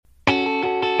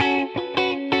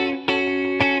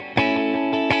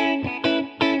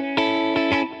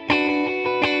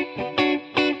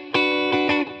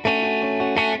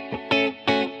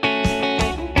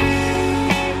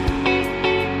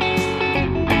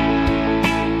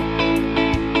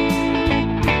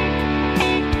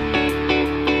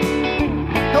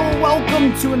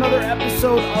to another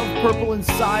episode of Purple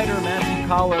Insider. Matthew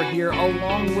Collar here,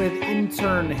 along with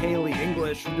intern Haley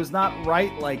English, who does not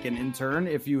write like an intern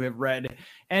if you have read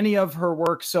any of her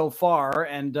work so far.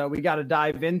 And we got to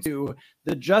dive into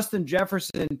the Justin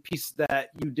Jefferson piece that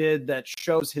you did that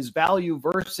shows his value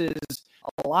versus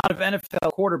a lot of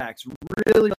NFL quarterbacks.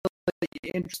 Really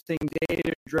interesting,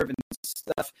 data-driven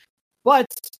stuff. But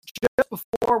just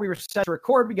before we were set to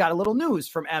record, we got a little news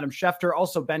from Adam Schefter,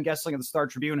 also Ben Gessling of the Star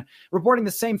Tribune, reporting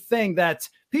the same thing, that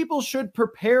people should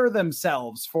prepare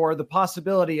themselves for the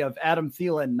possibility of Adam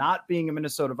Thielen not being a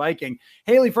Minnesota Viking.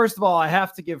 Haley, first of all, I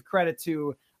have to give credit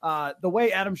to the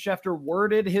way Adam Schefter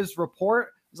worded his report.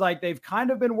 It's like they've kind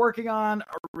of been working on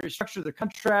a restructure of the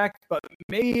contract, but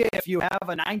maybe if you have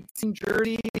a 19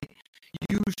 jersey,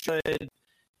 you should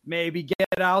maybe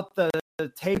get out the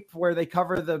tape where they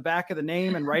cover the back of the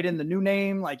name and write in the new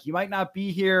name. Like, you might not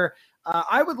be here.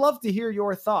 I would love to hear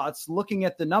your thoughts looking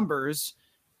at the numbers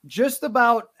just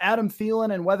about Adam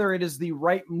Thielen and whether it is the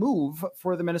right move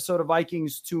for the Minnesota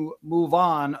Vikings to move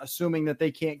on, assuming that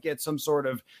they can't get some sort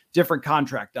of different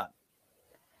contract done.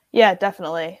 Yeah,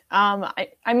 definitely.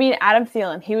 I mean, Adam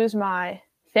Thielen, he was my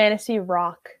fantasy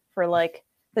rock for like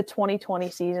the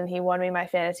 2020 season. He won me my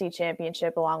fantasy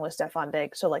championship along with Stefon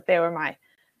Diggs. So like they were my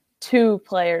two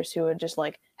players who would just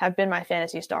like have been my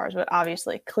fantasy stars, but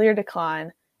obviously clear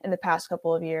decline in the past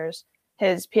couple of years.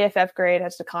 His PFF grade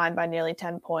has declined by nearly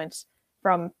 10 points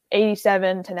from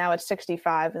 87 to now it's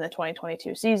 65 in the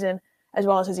 2022 season, as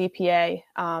well as his EPA,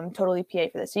 total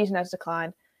EPA for the season has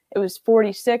declined. It was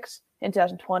 46 in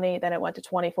 2020, then it went to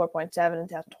 24.7 in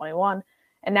 2021,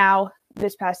 and now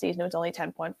this past season it was only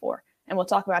 10.4. And we'll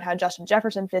talk about how Justin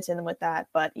Jefferson fits in with that.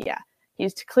 But yeah,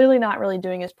 he's clearly not really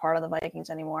doing his part on the Vikings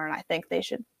anymore. And I think they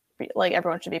should be, like,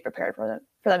 everyone should be prepared for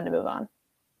them to move on.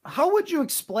 How would you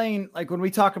explain, like, when we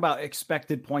talk about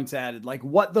expected points added, like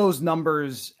what those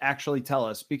numbers actually tell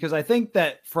us? Because I think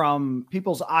that from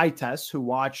people's eye tests who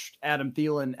watched Adam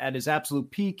Thielen at his absolute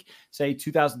peak, say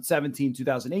 2017,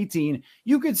 2018,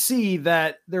 you could see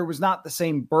that there was not the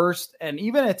same burst. And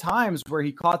even at times where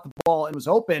he caught the ball and was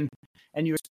open and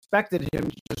you expected him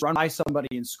to just run by somebody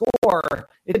and score,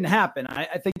 it didn't happen.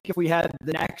 I think if we had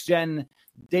the next gen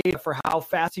data for how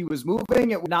fast he was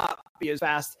moving, it would not be as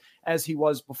fast as he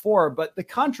was before. But the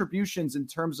contributions in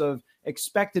terms of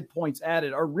expected points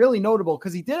added are really notable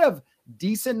because he did have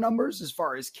decent numbers as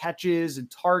far as catches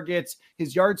and targets.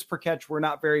 His yards per catch were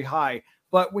not very high.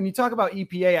 But when you talk about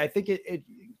EPA, I think it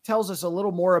tells us a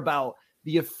little more about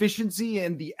the efficiency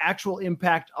and the actual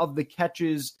impact of the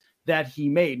catches that he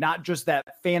made, not just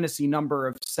that fantasy number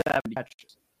of 70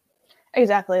 catches.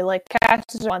 Exactly. Like,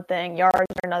 catches are one thing, yards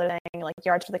are another thing, like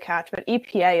yards for the catch, but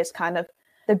EPA is kind of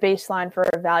the baseline for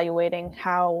evaluating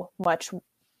how much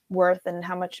worth and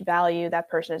how much value that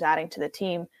person is adding to the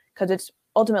team, because it's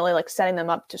ultimately like setting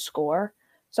them up to score.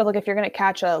 So like if you're going to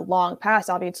catch a long pass,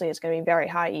 obviously it's going to be very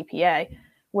high EPA,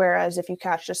 whereas if you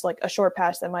catch just like a short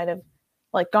pass that might have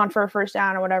like gone for a first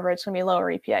down or whatever, it's going to be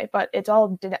lower EPA. But it's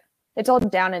all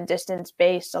down and distance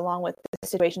based along with the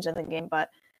situations in the game. But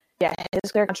yeah,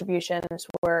 his clear contributions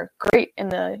were great in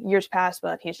the years past,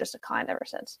 but he's just declined ever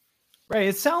since. Right.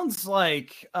 It sounds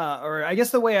like, or I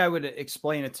guess the way I would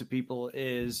explain it to people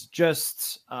is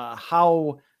just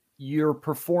how your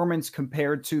performance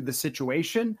compared to the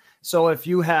situation. So if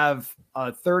you have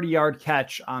a 30-yard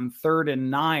catch on 3rd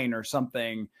and 9 or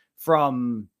something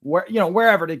from where,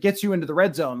 wherever it gets you into the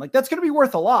red zone, like that's going to be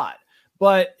worth a lot.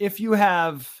 But if you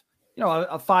have,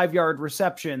 a 5-yard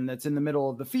reception that's in the middle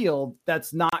of the field,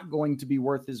 that's not going to be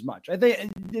worth as much. I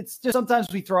think it's just sometimes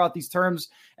we throw out these terms,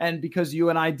 and because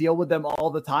you and I deal with them all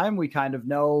the time, we kind of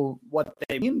know what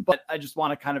they mean. But I just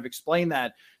want to kind of explain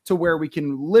that to where we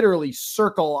can literally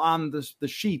circle on the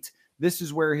sheet. This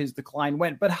is where his decline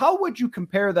went. But how would you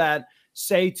compare that,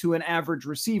 say, to an average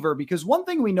receiver? Because one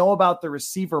thing we know about the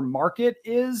receiver market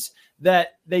is that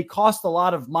they cost a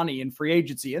lot of money in free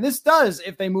agency. And this does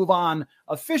if they move on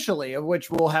officially, of which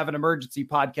we'll have an emergency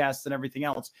podcast and everything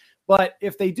else. But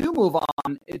if they do move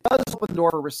on, it does open the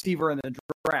door for receiver in the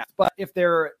draft. But if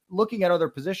they're looking at other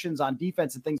positions on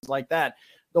defense and things like that,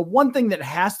 the one thing that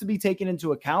has to be taken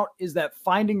into account is that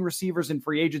finding receivers in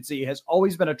free agency has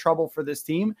always been a trouble for this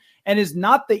team and is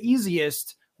not the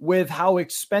easiest with how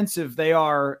expensive they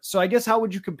are. So I guess how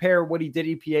would you compare what he did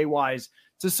EPA wise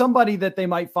to somebody that they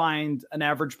might find an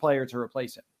average player to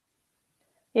replace him?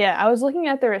 Yeah, I was looking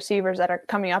at the receivers that are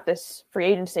coming up this free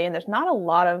agency, and there's not a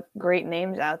lot of great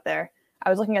names out there. I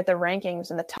was looking at the rankings,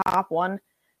 and the top one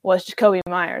was Jakobi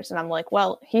Meyers. And I'm like,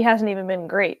 well, he hasn't even been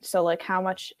great. So like, how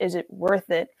much is it worth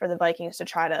it for the Vikings to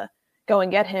try to go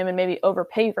and get him and maybe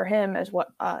overpay for him as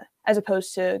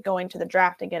opposed to going to the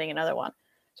draft and getting another one?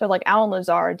 So like Alan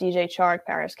Lazard, DJ Chark,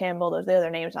 Paris Campbell, those are the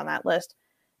other names on that list.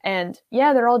 And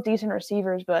yeah, they're all decent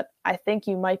receivers, but I think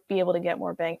you might be able to get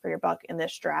more bang for your buck in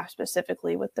this draft,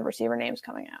 specifically with the receiver names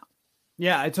coming out.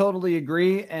 Yeah, I totally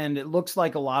agree. And it looks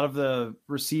like a lot of the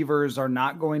receivers are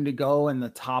not going to go in the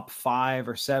top 5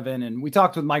 or 7. And we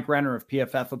talked with Mike Renner of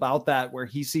PFF about that, where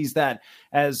he sees that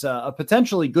as a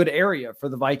potentially good area for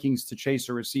the Vikings to chase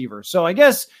a receiver. So I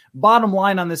guess bottom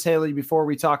line on this, Haley, before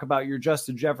we talk about your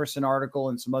Justin Jefferson article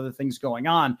and some other things going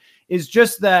on, is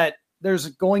just that there's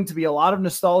going to be a lot of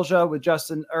nostalgia with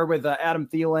Adam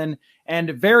Thielen,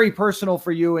 and very personal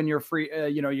for you and your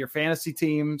your fantasy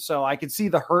team. So I could see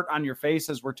the hurt on your face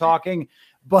as we're talking,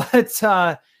 but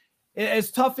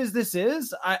as tough as this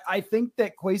is, I think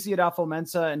that Kwesi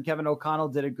Adofo-Mensah and Kevin O'Connell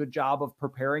did a good job of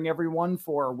preparing everyone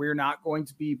for, we're not going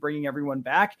to be bringing everyone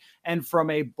back. And from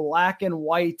a black and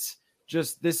white,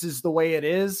 just this is the way it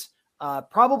is,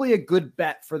 probably a good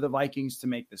bet for the Vikings to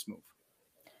make this move.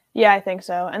 Yeah, I think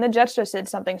so. And the Jets just did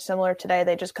something similar today.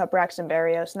 They just cut Braxton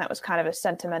Berrios, and that was kind of a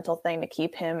sentimental thing to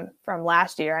keep him from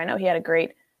last year. I know he had a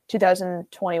great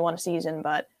 2021 season,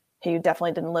 but he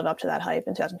definitely didn't live up to that hype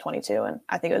in 2022. And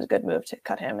I think it was a good move to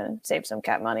cut him and save some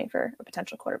cap money for a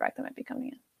potential quarterback that might be coming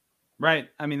in. Right.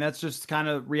 I mean, that's just kind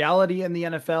of reality in the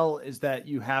NFL, is that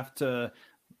you have to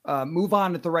move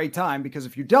on at the right time, because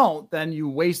if you don't, then you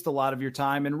waste a lot of your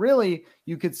time. And really,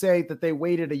 you could say that they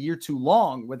waited a year too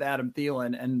long with Adam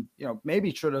Thielen, and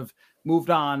maybe should have moved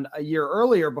on a year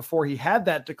earlier before he had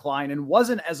that decline and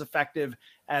wasn't as effective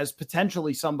as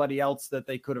potentially somebody else that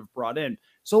they could have brought in.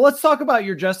 So let's talk about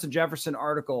your Justin Jefferson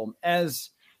article. As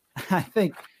I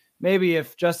think maybe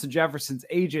if Justin Jefferson's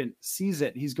agent sees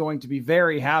it, he's going to be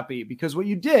very happy, because what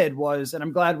you did was, and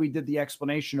I'm glad we did the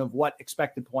explanation of what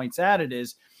expected points added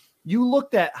is, you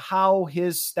looked at how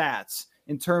his stats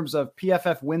in terms of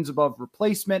PFF wins above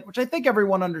replacement, which I think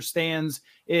everyone understands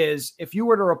is if you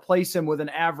were to replace him with an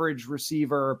average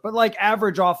receiver, but like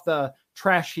average off the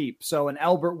trash heap, so an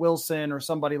Albert Wilson or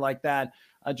somebody like that,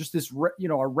 just this,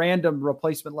 a random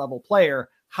replacement level player,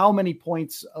 how many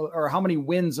points or how many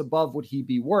wins above would he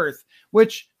be worth?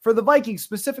 Which for the Vikings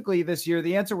specifically this year,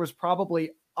 the answer was probably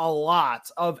a lot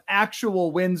of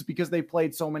actual wins, because they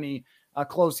played so many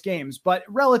close games. But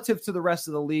relative to the rest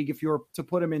of the league, if you were to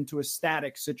put him into a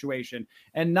static situation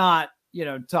and not,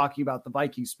 talking about the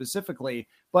Vikings specifically,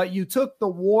 but you took the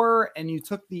WAR and you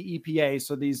took the EPA,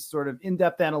 so these sort of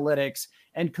in-depth analytics,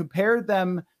 and compared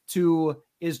them to,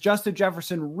 is Justin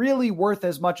Jefferson really worth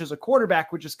as much as a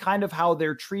quarterback, which is kind of how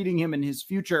they're treating him in his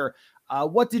future.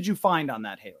 What did you find on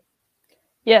that, Haley?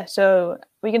 Yeah, so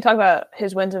we can talk about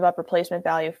his wins above replacement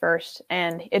value first,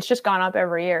 and it's just gone up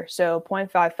every year. So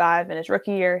 0.55 in his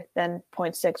rookie year, then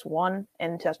 0.61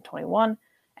 in 2021,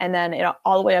 and then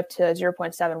all the way up to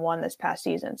 0.71 this past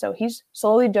season. So he's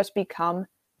slowly just become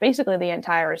basically the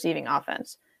entire receiving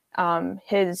offense.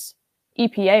 His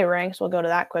EPA ranks, we'll go to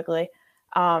that quickly.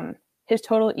 His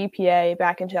total EPA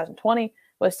back in 2020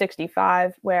 was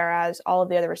 65, whereas all of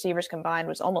the other receivers combined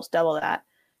was almost double that.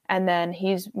 And then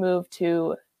he's moved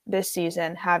to this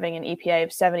season having an EPA of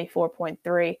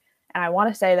 74.3. And I want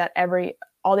to say that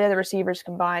all the other receivers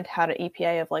combined had an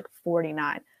EPA of like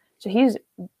 49. So he's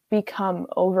become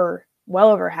well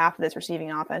over half of this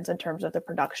receiving offense in terms of the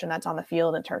production that's on the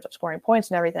field, in terms of scoring points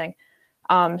and everything.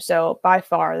 So by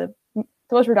far the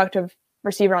most productive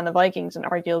receiver on the Vikings, and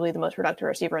arguably the most productive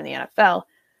receiver in the NFL.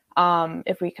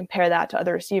 If we compare that to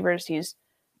other receivers, he's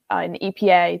in the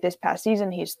EPA this past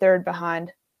season, he's third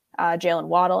behind Jalen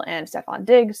Waddle and Stephon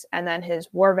Diggs, and then his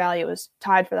WAR value is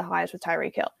tied for the highest with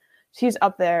Tyreek Hill. So he's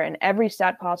up there in every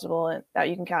stat possible that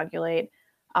you can calculate.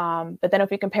 But then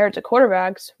if we compare it to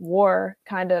quarterbacks, WAR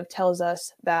kind of tells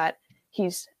us that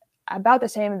he's about the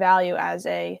same value as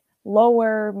a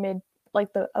lower mid, like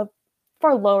a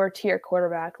far lower tier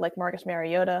quarterback like Marcus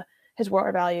Mariota. His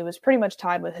WAR value is pretty much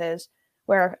tied with his,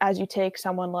 where as you take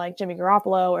someone like Jimmy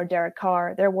Garoppolo or Derek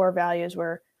Carr, their WAR values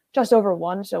were just over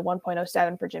 1, so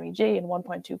 1.07 for Jimmy G and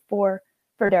 1.24 for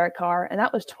Derek Carr, and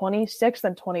that was 26th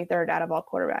and 23rd out of all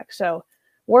quarterbacks. So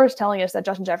WAR is telling us that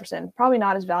Justin Jefferson probably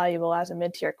not as valuable as a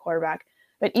mid-tier quarterback,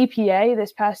 but EPA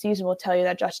this past season will tell you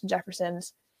that Justin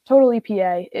Jefferson's total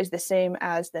EPA is the same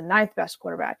as the 9th best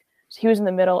quarterback. So he was in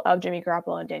the middle of Jimmy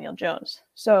Garoppolo and Daniel Jones.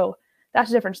 So that's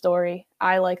a different story.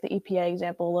 I like the EPA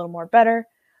example a little more better,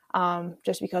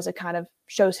 just because it kind of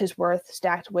shows his worth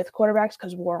stacked with quarterbacks,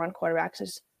 because WAR on quarterbacks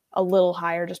is a little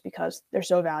higher just because they're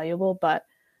so valuable. But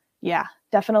yeah,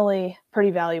 definitely pretty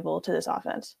valuable to this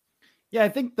offense. Yeah, I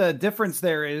think the difference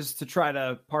there is to try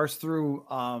to parse through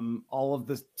all of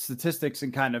the statistics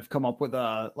and kind of come up with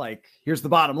here's the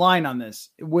bottom line on this.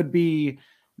 It would be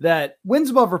that wins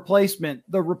above replacement,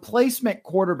 the replacement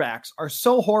quarterbacks are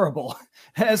so horrible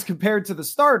as compared to the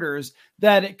starters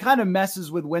that it kind of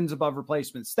messes with wins above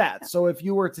replacement stats. So if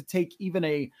you were to take even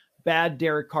a bad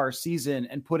Derek Carr season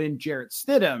and put in Jarrett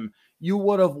Stidham, you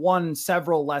would have won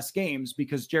several less games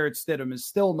because Jarrett Stidham is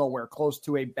still nowhere close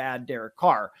to a bad Derek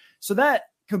Carr. So that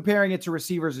comparing it to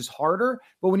receivers is harder.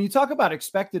 But when you talk about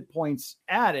expected points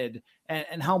added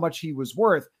and how much he was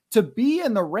worth, to be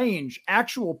in the range,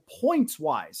 actual points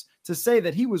wise, to say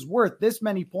that he was worth this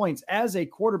many points as a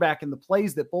quarterback in the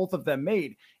plays that both of them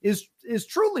made is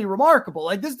truly remarkable.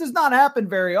 Like, this does not happen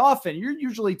very often. You're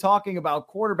usually talking about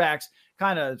quarterbacks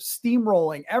kind of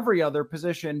steamrolling every other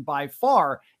position by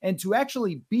far. And to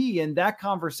actually be in that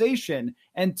conversation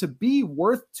and to be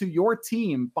worth to your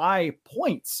team by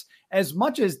points as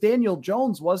much as Daniel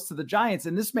Jones was to the Giants.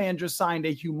 And this man just signed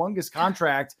a humongous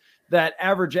contract that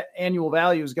average annual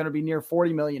value is going to be near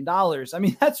 $40 million. I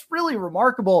mean, that's really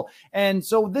remarkable. And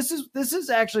so this is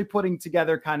actually putting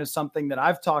together kind of something that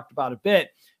I've talked about a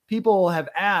bit. People have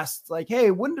asked, like, hey,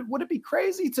 would it be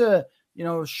crazy to,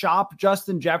 shop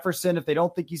Justin Jefferson if they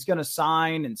don't think he's going to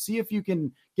sign and see if you can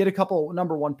get a couple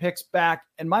number one picks back?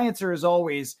 And my answer is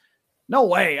always, no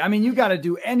way. I mean, you got to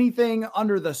do anything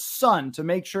under the sun to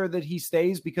make sure that he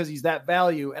stays because he's that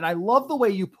value. And I love the way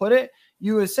you put it.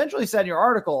 You essentially said in your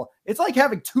article, it's like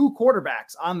having two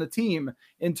quarterbacks on the team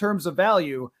in terms of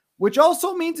value, which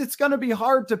also means it's going to be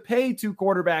hard to pay two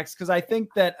quarterbacks because I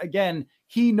think that, again,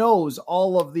 he knows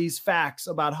all of these facts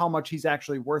about how much he's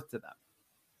actually worth to them.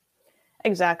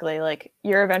 Exactly. Like,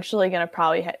 you're eventually going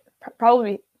to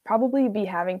probably be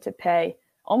having to pay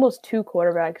almost two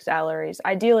quarterback salaries.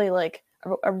 Ideally, like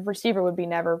a receiver would be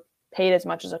never paid as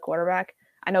much as a quarterback.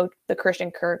 I know the Christian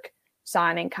Kirk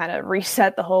signing kind of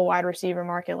reset the whole wide receiver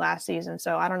market last season.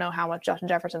 So I don't know how much Justin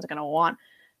Jefferson's going to want,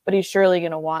 but he's surely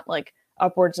going to want like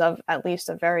upwards of at least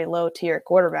a very low tier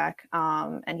quarterback.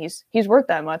 And he's worth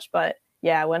that much. But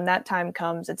yeah, when that time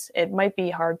comes, it might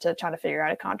be hard to try to figure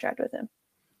out a contract with him.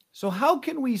 So how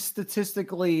can we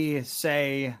statistically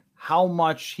say how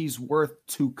much he's worth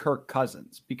to Kirk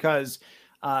Cousins? Because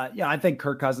I think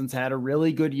Kirk Cousins had a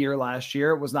really good year last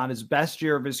year. It was not his best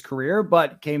year of his career,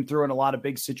 but came through in a lot of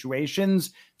big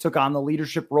situations, took on the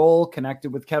leadership role,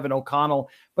 connected with Kevin O'Connell.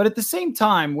 But at the same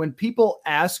time, when people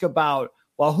ask about,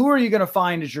 well, who are you going to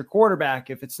find as your quarterback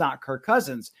if it's not Kirk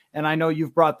Cousins? And I know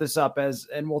you've brought this up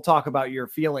and we'll talk about your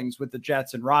feelings with the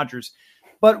Jets and Rodgers.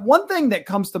 But one thing that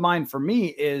comes to mind for me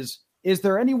is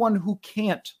there anyone who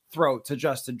can't throw to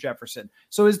Justin Jefferson?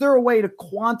 So is there a way to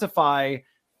quantify?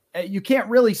 You can't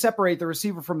really separate the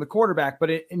receiver from the quarterback, but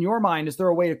in your mind, is there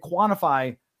a way to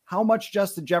quantify how much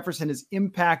Justin Jefferson has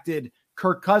impacted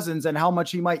Kirk Cousins and how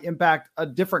much he might impact a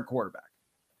different quarterback?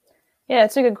 Yeah,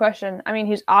 it's a good question. I mean,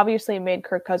 he's obviously made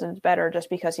Kirk Cousins better just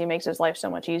because he makes his life so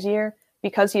much easier,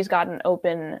 because he's gotten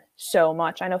open so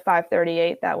much. I know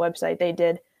 538, that website, they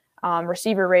did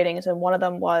receiver ratings, and one of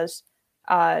them was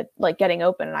like getting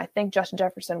open. And I think Justin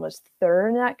Jefferson was third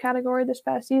in that category this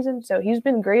past season. So he's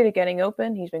been great at getting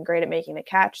open. He's been great at making the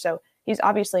catch. So he's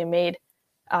obviously made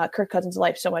Kirk Cousins'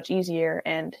 life so much easier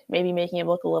and maybe making him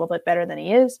look a little bit better than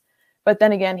he is. But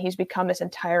then again, he's become this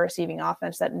entire receiving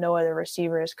offense that no other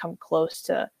receiver has come close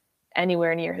to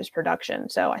anywhere near his production.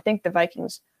 So I think the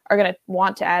Vikings are going to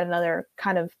want to add another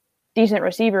kind of decent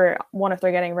receiver, one if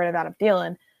they're getting rid of Adam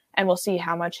Thielen. And we'll see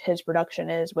how much his production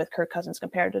is with Kirk Cousins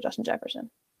compared to Justin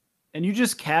Jefferson. And you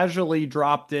just casually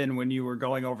dropped in when you were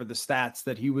going over the stats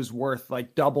that he was worth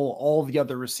like double all the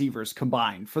other receivers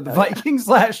combined for the Vikings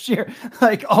last year.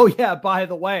 Like, oh yeah, by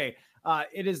the way,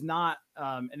 it is not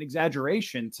an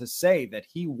exaggeration to say that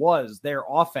he was their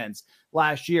offense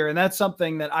last year. And that's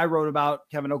something that I wrote about.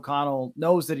 Kevin O'Connell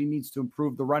knows that he needs to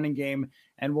improve the running game,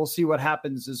 and we'll see what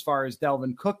happens as far as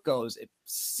Dalvin Cook goes. It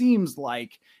seems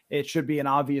like it should be an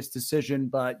obvious decision,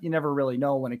 but you never really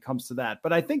know when it comes to that.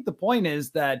 But I think the point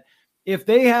is that if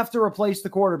they have to replace the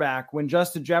quarterback when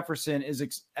Justin Jefferson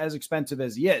is as expensive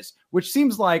as he is, which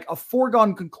seems like a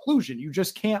foregone conclusion, you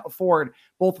just can't afford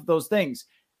both of those things.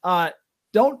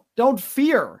 Don't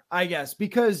fear, I guess,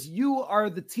 because you are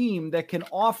the team that can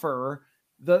offer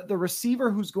the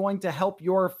receiver who's going to help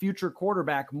your future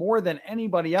quarterback more than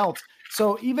anybody else.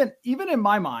 So even in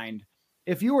my mind,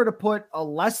 if you were to put a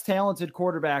less talented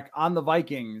quarterback on the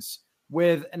Vikings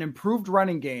with an improved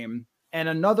running game and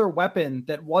another weapon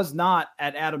that was not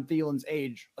at Adam Thielen's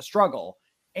age a struggle,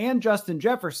 and Justin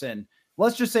Jefferson,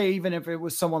 let's just say even if it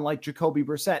was someone like Jacoby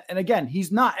Brissett, and again,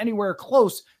 he's not anywhere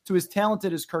close to as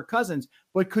talented as Kirk Cousins,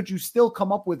 but could you still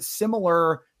come up with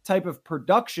similar type of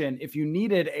production if you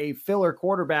needed a filler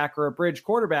quarterback or a bridge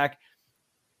quarterback?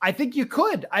 I think you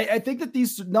could. I think that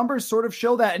these numbers sort of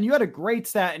show that. And you had a great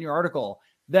stat in your article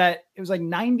that it was like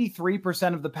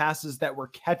 93% of the passes that were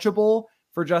catchable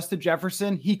for Justin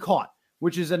Jefferson, he caught,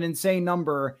 which is an insane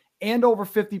number, and over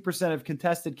 50% of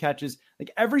contested catches.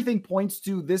 Like everything points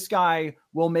to this guy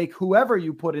will make whoever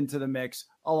you put into the mix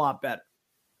a lot better.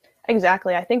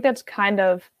 Exactly. I think that's kind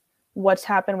of what's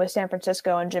happened with San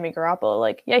Francisco and Jimmy Garoppolo.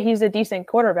 Like, yeah, he's a decent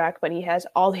quarterback, but he has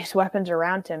all these weapons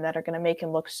around him that are going to make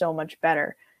him look so much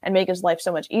better and make his life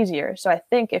so much easier. So I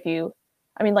think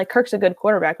like Kirk's a good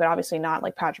quarterback, but obviously not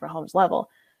like Patrick Mahomes level.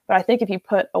 But I think if you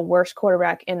put a worse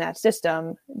quarterback in that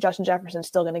system, Justin Jefferson's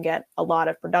still going to get a lot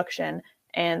of production,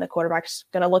 and the quarterback's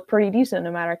going to look pretty decent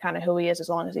no matter kind of who he is, as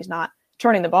long as he's not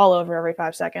turning the ball over every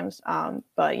 5 seconds.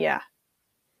 But yeah.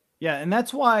 Yeah, and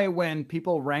that's why when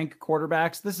people rank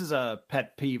quarterbacks, this is a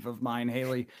pet peeve of mine,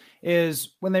 Haley,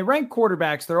 is when they rank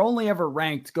quarterbacks, they're only ever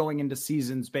ranked going into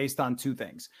seasons based on two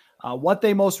things: what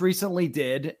they most recently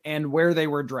did and where they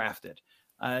were drafted,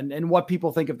 and what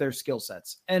people think of their skill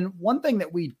sets. And one thing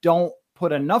that we don't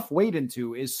put enough weight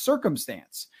into is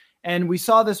circumstance. And we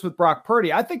saw this with Brock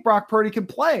Purdy. I think Brock Purdy can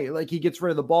play. Like, he gets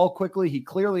rid of the ball quickly. He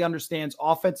clearly understands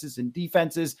offenses and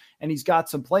defenses, and he's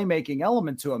got some playmaking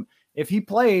element to him. If he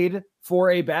played for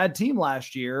a bad team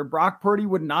last year, Brock Purdy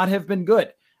would not have been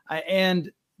good.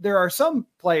 And there are some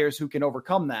players who can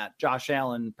overcome that: Josh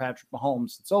Allen, Patrick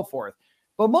Mahomes, and so forth.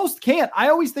 But most can't. I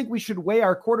always think we should weigh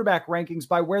our quarterback rankings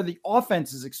by where the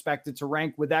offense is expected to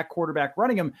rank with that quarterback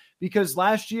running them. Because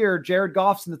last year, Jared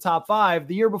Goff's in the top 5.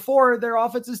 The year before, their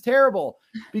offense is terrible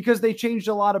because they changed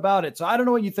a lot about it. So I don't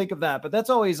know what you think of that, but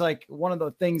that's always like one of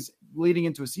the things leading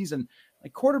into a season.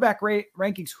 Like quarterback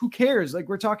rankings, who cares? Like,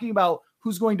 we're talking about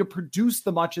who's going to produce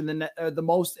the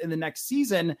most in the next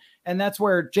season. And that's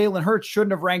where Jalen Hurts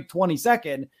shouldn't have ranked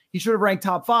 22nd. He should have ranked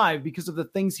top 5 because of the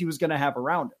things he was going to have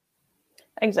around him.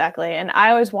 Exactly. And I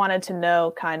always wanted to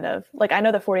know, kind of like, I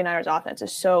know the 49ers offense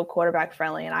is so quarterback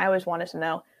friendly, and I always wanted to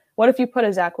know, what if you put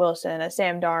a Zach Wilson, a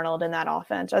Sam Darnold in that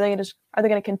offense? Are they going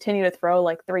to continue to throw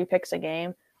like 3 picks a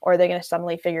game, or are they going to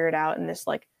suddenly figure it out in this,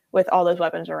 like, with all those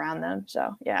weapons around them?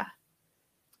 So yeah.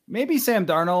 Maybe Sam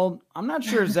Darnold. I'm not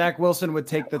sure Zach Wilson would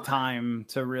take the time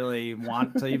to really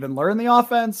want to even learn the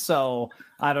offense. So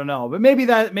I don't know, but maybe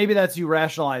that's you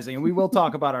rationalizing, and we will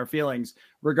talk about our feelings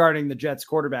regarding the Jets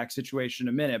quarterback situation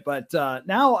in a minute. But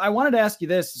now I wanted to ask you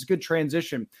this. It's a good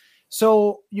transition.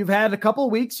 So you've had a couple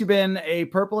of weeks. You've been a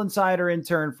Purple Insider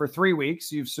intern for 3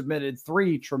 weeks. You've submitted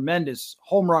 3 tremendous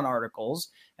home run articles,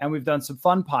 and we've done some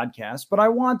fun podcasts. But I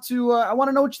want to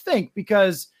know what you think,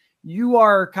 because you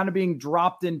are kind of being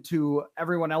dropped into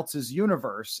everyone else's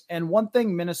universe. And one thing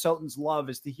Minnesotans love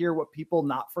is to hear what people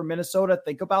not from Minnesota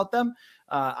think about them.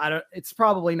 It's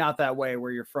probably not that way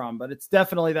where you're from, but it's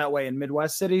definitely that way in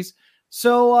Midwest cities.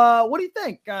 So what do you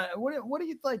think? What do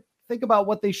you think about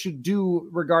what they should do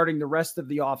regarding the rest of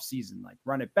the offseason? Like,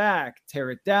 run it back, tear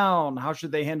it down? How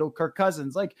should they handle Kirk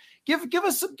Cousins? Like, give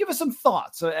us some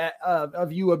thoughts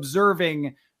of you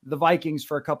observing the Vikings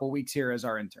for a couple of weeks here as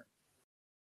our intern.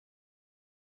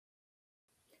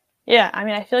 Yeah, I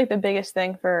mean, I feel like the biggest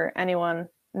thing for anyone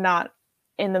not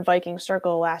in the Viking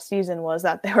circle last season was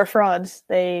that they were frauds.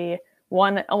 They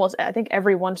won almost, I think,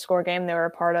 every one-score game they were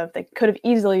a part of. They could have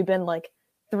easily been like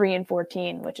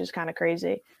 3-14, which is kind of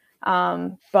crazy.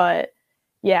 But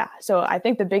yeah, so I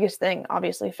think the biggest thing,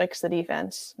 obviously, fix the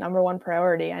defense. Number one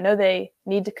priority. I know they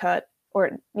need to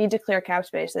clear cap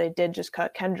space. So they did just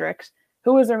cut Kendricks,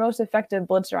 who was their most effective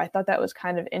blitzer. I thought that was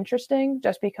kind of interesting,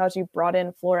 just because you brought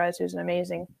in Flores, who's an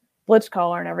amazing blitz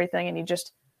caller and everything, and you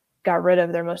just got rid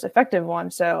of their most effective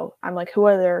one. So I'm like, who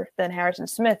other than Harrison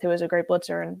Smith, who is a great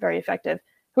blitzer and very effective,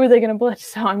 who are they going to blitz?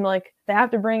 So I'm like, they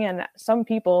have to bring in some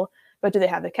people, but do they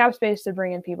have the cap space to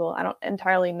bring in people? I don't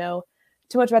entirely know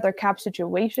too much about their cap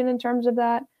situation in terms of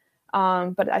that.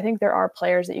 But I think there are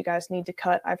players that you guys need to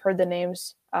cut. I've heard the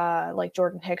names like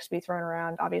Jordan Hicks be thrown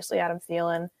around, obviously Adam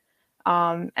Thielen.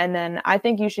 And then I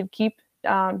think you should keep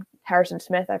Harrison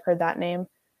Smith. I've heard that name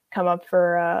come up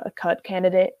for a cut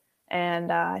candidate. And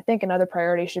I think another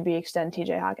priority should be extend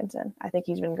TJ Hawkinson. I think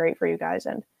he's been great for you guys.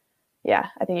 And yeah,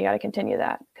 I think you got to continue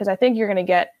that, because I think you're going to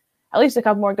get at least a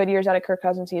couple more good years out of Kirk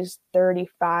Cousins. He's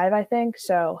 35, I think.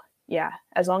 So yeah,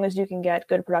 as long as you can get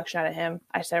good production out of him,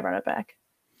 I say run it back.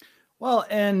 Well,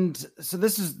 and so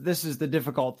this is the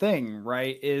difficult thing,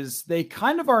 right? Is they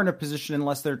kind of are in a position,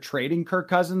 unless they're trading Kirk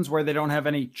Cousins, where they don't have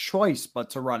any choice but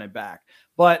to run it back.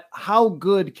 But how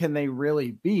good can they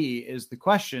really be is the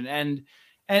question. And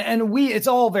it's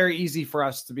all very easy for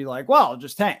us to be like, well,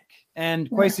 just tank. And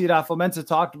Kwesi Adofo-Mensah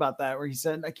talked about that, where he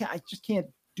said, I just can't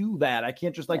do that. I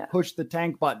can't just push the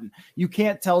tank button. You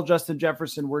can't tell Justin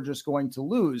Jefferson we're just going to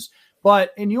lose.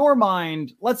 But in your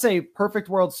mind, let's say perfect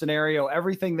world scenario,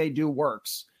 everything they do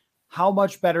works. How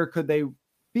much better could they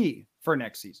be for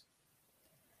next season?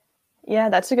 Yeah,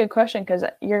 that's a good question, because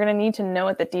you're going to need to know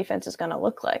what the defense is going to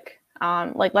look like.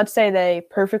 Let's say they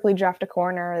perfectly draft a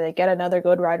corner, they get another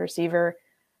good wide receiver.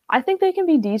 I think they can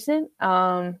be decent.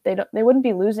 They wouldn't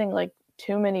be losing like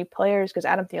too many players, because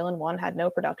Adam Thielen had no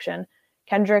production.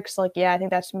 Kendricks, I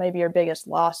think that's maybe your biggest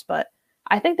loss, but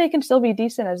I think they can still be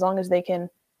decent as long as they can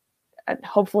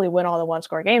hopefully win all the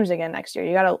one-score games again next year.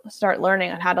 You got to start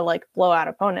learning on how to blow out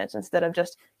opponents instead of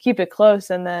just keep it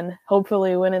close and then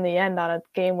hopefully win in the end on a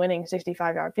game-winning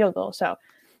 65-yard field goal. So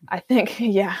I think,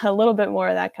 a little bit more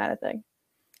of that kind of thing.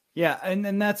 Yeah, and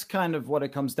then that's kind of what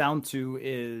it comes down to,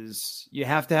 is you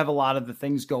have to have a lot of the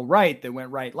things go right that went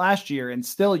right last year, and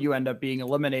still you end up being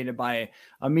eliminated by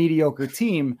a mediocre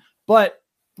team. But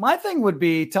my thing would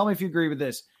be, tell me if you agree with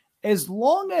this, as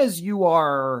long as you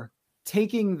are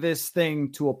taking this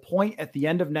thing to a point at the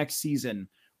end of next season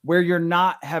where you're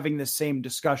not having the same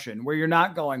discussion, where you're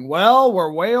not going, well,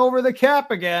 we're way over the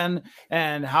cap again,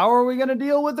 and how are we going to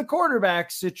deal with the quarterback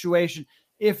situation?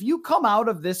 If you come out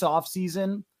of this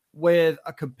offseason with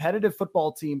a competitive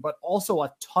football team, but also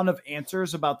a ton of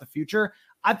answers about the future,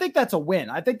 I think that's a win.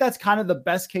 I think that's kind of the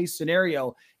best case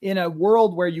scenario in a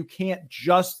world where you can't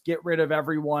just get rid of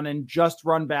everyone and just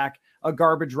run back a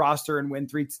garbage roster and win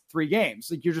three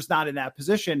games. You're just not in that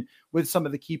position with some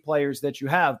of the key players that you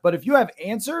have. But if you have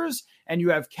answers and you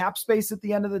have cap space at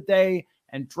the end of the day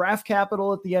and draft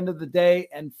capital at the end of the day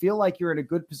and feel like you're in a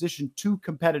good position to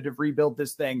competitive rebuild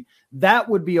this thing, that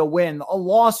would be a win. A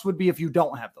loss would be if you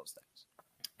don't have those things.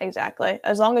 Exactly.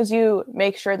 As long as you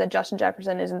make sure that Justin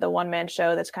Jefferson isn't the one-man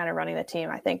show that's kind of running the team,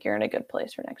 I think you're in a good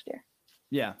place for next year.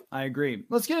 Yeah, I agree.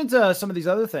 Let's get into some of these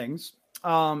other things.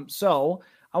 So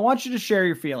I want you to share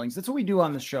your feelings. That's what we do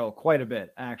on the show quite a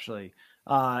bit, actually.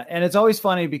 And it's always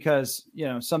funny because,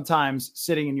 sometimes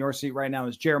sitting in your seat right now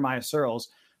is Jeremiah Searles,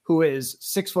 who is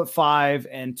 6'5"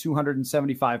 and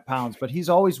 275 pounds, but he's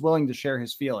always willing to share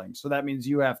his feelings. So that means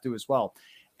you have to as well.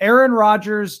 Aaron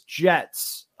Rodgers,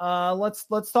 Jets.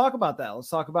 Let's talk about that. Let's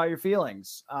talk about your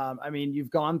feelings. You've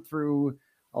gone through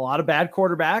a lot of bad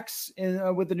quarterbacks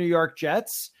with the New York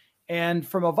Jets. And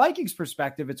from a Vikings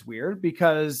perspective, it's weird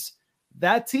because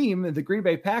that team, the Green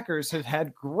Bay Packers, have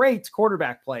had great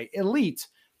quarterback play, elite,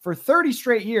 for 30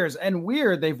 straight years. And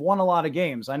weird, they've won a lot of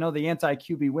games. I know the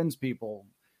anti-QB wins people.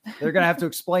 They're going to have to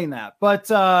explain that.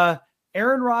 But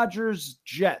Aaron Rodgers,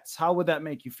 Jets, how would that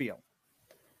make you feel?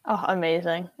 Oh,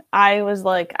 amazing. I was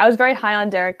very high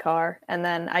on Derek Carr, and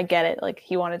then I get it.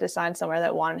 He wanted to sign somewhere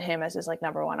that wanted him as his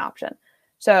number one option.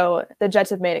 So the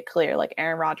Jets have made it clear,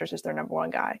 Aaron Rodgers is their number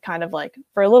one guy, kind of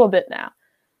for a little bit now.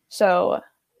 So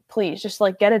please just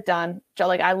get it done.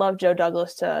 I love Joe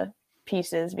Douglas to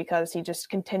pieces because he just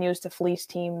continues to fleece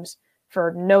teams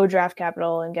for no draft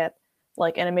capital and get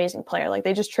an amazing player.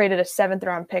 They just traded a 7th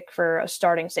round pick for a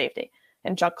starting safety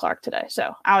and Chuck Clark today.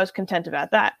 So I was content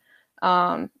about that.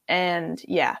 But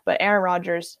Aaron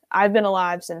Rodgers, I've been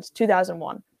alive since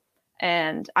 2001.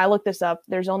 And I looked this up.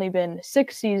 There's only been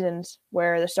 6 seasons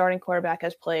where the starting quarterback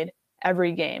has played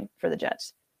every game for the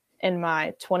Jets in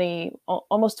my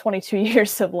almost 22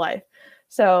 years of life.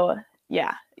 So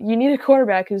yeah, you need a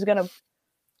quarterback who's going to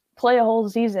play a whole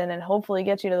season and hopefully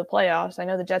get you to the playoffs. I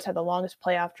know the Jets had the longest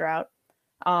playoff drought.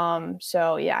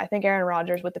 I think Aaron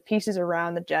Rodgers, with the pieces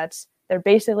around the Jets, they're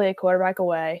basically a quarterback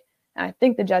away. And I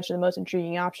think the Jets are the most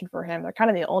intriguing option for him. They're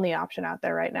kind of the only option out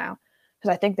there right now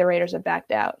because I think the Raiders have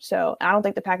backed out. So I don't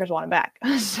think the Packers want him back.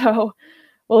 So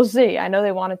we'll see. I know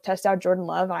they want to test out Jordan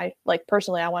Love.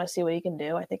 Personally, I want to see what he can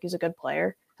do. I think he's a good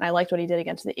player. And I liked what he did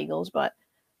against the Eagles. But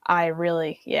I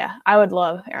would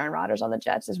love Aaron Rodgers on the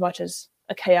Jets as much as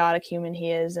a chaotic human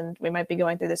he is. And we might be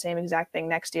going through the same exact thing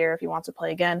next year if he wants to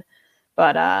play again.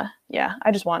 But I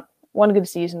just want one good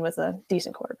season with a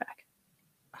decent quarterback.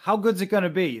 How good's it going to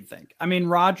be, you think?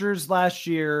 Rodgers last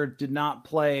year did not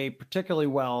play particularly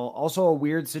well. Also a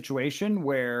weird situation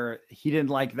where he didn't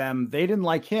like them. They didn't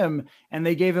like him, and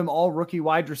they gave him all rookie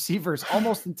wide receivers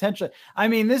almost intentionally.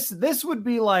 This would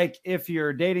be like if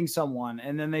you're dating someone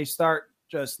and then they start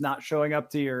just not showing up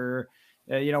to your,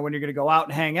 when you're going to go out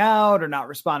and hang out, or not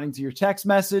responding to your text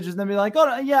messages, and then be like,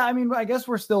 oh, yeah, I guess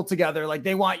we're still together.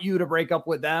 They want you to break up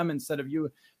with them instead of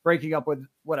you breaking up with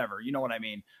whatever, you know what I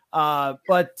mean?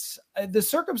 But the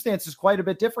circumstance is quite a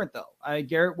bit different, though.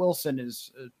 Garrett Wilson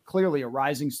is clearly a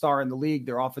rising star in the league.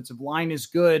 Their offensive line is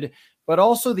good, but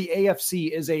also the AFC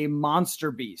is a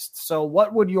monster beast. So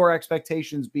what would your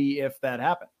expectations be if that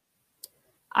happened?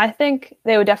 I think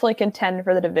they would definitely contend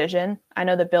for the division. I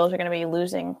know the Bills are going to be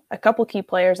losing a couple key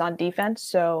players on defense,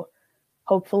 so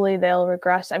hopefully they'll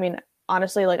regress. I mean,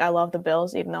 honestly, like I love the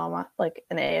Bills, even though I'm like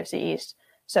in the AFC East,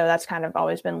 so that's kind of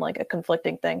always been like a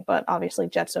conflicting thing. But obviously,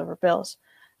 Jets over Bills.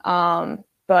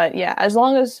 But yeah, as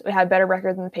long as we have better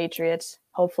record than the Patriots,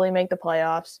 hopefully make the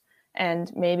playoffs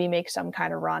and maybe make some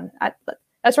kind of run.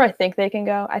 That's where I think they can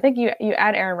go. I think you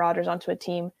add Aaron Rodgers onto a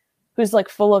team who's like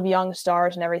full of young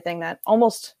stars and everything that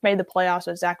almost made the playoffs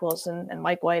with Zach Wilson and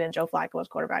Mike White and Joe Flacco was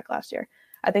quarterback last year.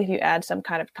 I think if you add some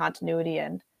kind of continuity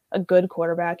and a good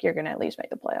quarterback, you're going to at least make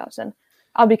the playoffs, and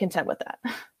I'll be content with that.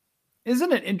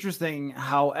 Isn't it interesting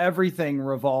how everything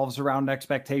revolves around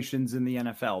expectations in the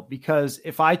NFL? Because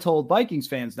if I told Vikings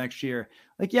fans next year,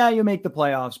 like, yeah, you make the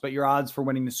playoffs, but your odds for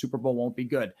winning the Super Bowl won't be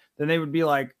good, then they would be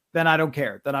like, then I don't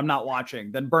care, then I'm not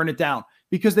watching, then burn it down,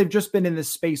 because they've just been in this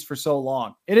space for so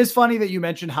long. It is funny that you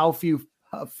mentioned how few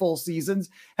full seasons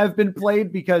have been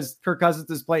played, because Kirk Cousins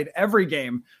has played every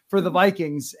game for the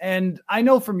Vikings. And I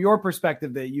know from your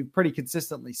perspective that you've pretty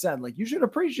consistently said, like, you should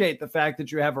appreciate the fact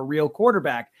that you have a real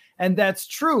quarterback. And that's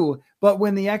true. But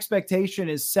when the expectation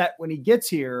is set when he gets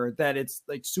here that it's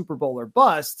like Super Bowl or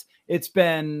bust, it's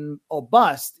been a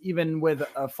bust, even with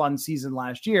a fun season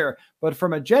last year. But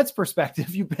from a Jets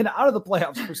perspective, you've been out of the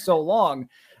playoffs for so long.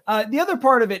 The other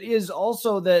part of it is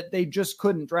also that they just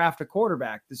couldn't draft a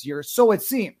quarterback this year. So it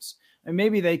seems, and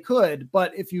maybe they could,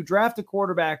 but if you draft a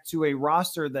quarterback to a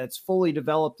roster that's fully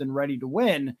developed and ready to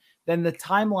win, then the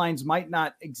timelines might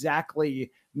not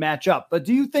exactly match up. But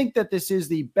do you think that this is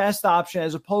the best option,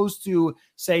 as opposed to,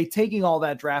 say, taking all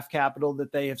that draft capital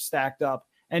that they have stacked up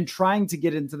and trying to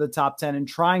get into the top 10 and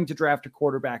trying to draft a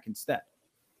quarterback instead?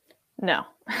 No,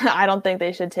 I don't think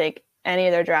they should take any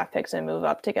of their draft picks and move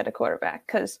up to get a quarterback.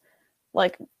 Because,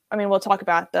 like, I mean, we'll talk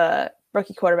about the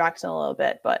rookie quarterbacks in a little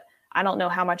bit, but I don't know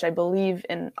how much I believe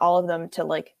in all of them to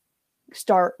like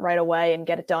start right away and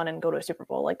get it done and go to a Super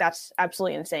Bowl. Like, that's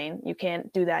absolutely insane. You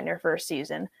can't do that in your first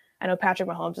season. I know Patrick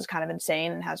Mahomes is kind of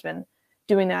insane and has been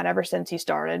doing that ever since he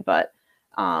started. But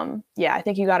yeah, I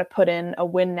think you got to put in a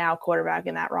win now quarterback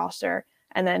in that roster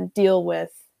and then deal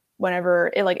with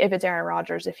whenever it, like, if it's Aaron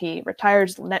Rodgers, if he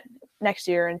retires next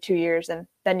year in 2 years,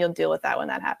 then you'll deal with that when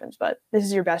that happens. But this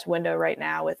is your best window right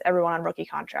now with everyone on rookie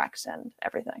contracts and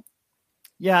everything.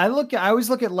 Yeah, I always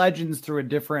look at legends through a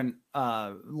different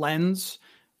lens,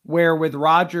 where with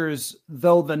Rodgers,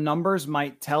 though the numbers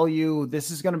might tell you this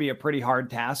is going to be a pretty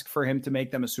hard task for him to make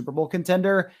them a Super Bowl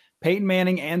contender, Peyton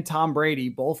Manning and Tom Brady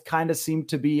both kind of seem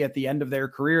to be at the end of their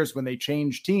careers when they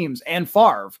change teams, and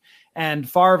Favre. And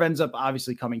Favre ends up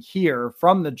obviously coming here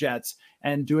from the Jets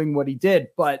and doing what he did.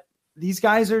 But these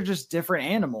guys are just different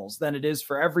animals than it is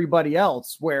for everybody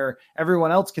else, where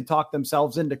everyone else can talk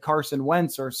themselves into Carson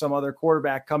Wentz or some other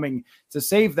quarterback coming to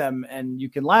save them, and you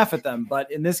can laugh at them.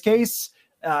 But in this case,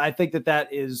 I think that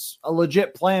is a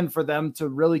legit plan for them to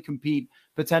really compete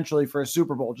potentially for a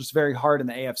Super Bowl, just very hard in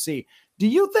the AFC. Do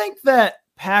you think that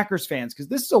Packers fans, because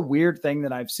this is a weird thing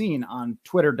that I've seen on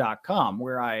twitter.com,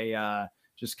 where I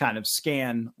just kind of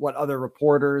scan what other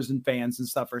reporters and fans and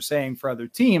stuff are saying for other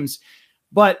teams,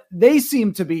 but they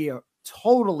seem to be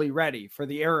totally ready for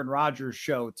the Aaron Rodgers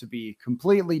show to be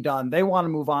completely done. They want to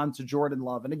move on to Jordan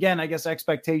Love. And again, I guess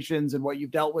expectations and what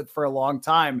you've dealt with for a long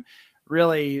time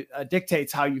really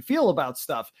dictates how you feel about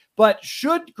stuff. But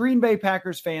should Green Bay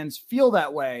Packers fans feel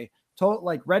that way,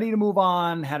 like ready to move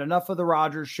on, had enough of the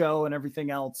Rodgers show and everything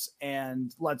else,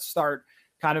 and let's start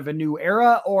kind of a new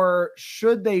era, or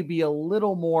should they be a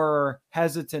little more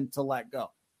hesitant to let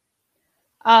go?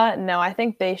 No, I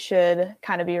think they should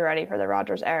kind of be ready for the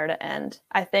Rodgers era to end.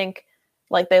 I think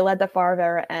like they let the Favre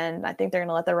era end. I think they're going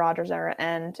to let the Rodgers era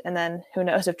end. And then who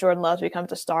knows, if Jordan Love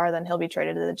becomes a star, then he'll be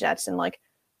traded to the Jets in like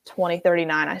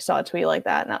 2039. I saw a tweet like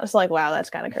that, and I was like, wow, that's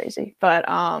kind of crazy. But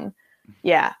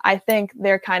yeah, I think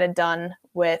they're kind of done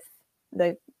with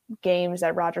the games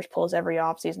that Rodgers pulls every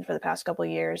offseason for the past couple of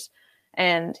years.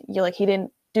 And he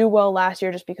didn't do well last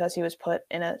year just because he was put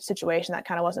in a situation that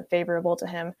kind of wasn't favorable to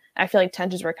him. I feel like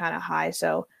tensions were kind of high.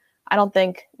 So I don't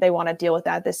think they want to deal with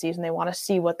that this season. They want to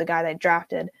see what the guy they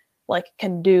drafted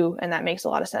can do. And that makes a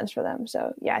lot of sense for them.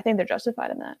 So yeah, I think they're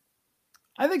justified in that.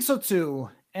 I think so too.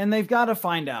 And they've got to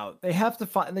find out. They have to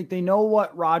find, they know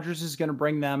what Rodgers is going to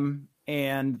bring them,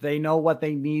 and they know what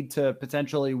they need to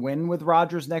potentially win with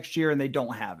Rodgers next year, and they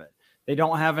don't have it. They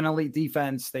don't have an elite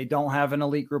defense. They don't have an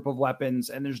elite group of weapons,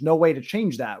 and there's no way to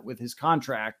change that with his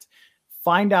contract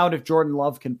find out if Jordan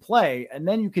Love can play, and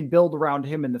then you can build around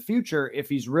him in the future if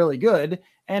he's really good.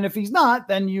 And if he's not,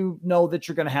 then you know that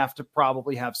you're going to have to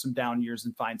probably have some down years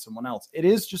and find someone else. It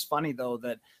is just funny, though,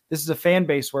 that this is a fan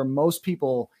base where most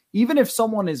people, even if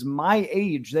someone is my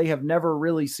age, they have never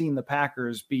really seen the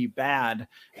Packers be bad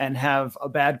and have a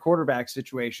bad quarterback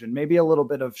situation. Maybe a little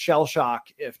bit of shell shock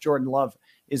if Jordan Love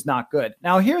is not good.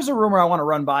 Now, here's a rumor I want to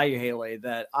run by you, Haley,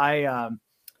 that I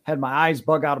had my eyes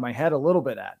bug out of my head a little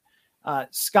bit at.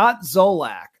 Scott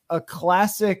Zolak, a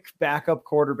classic backup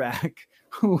quarterback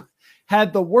who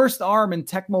had the worst arm in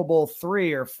Tecmo Bowl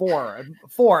 3 or 4,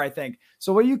 I think.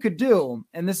 So what you could do,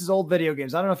 and this is old video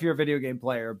games, I don't know if you're a video game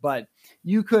player, but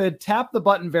you could tap the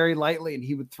button very lightly and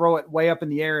he would throw it way up in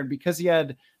the air. And because he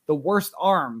had the worst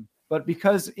arm, but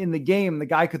because in the game, the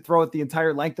guy could throw it the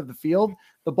entire length of the field,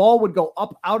 the ball would go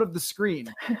up out of the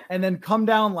screen and then come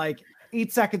down like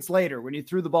 8 seconds later when you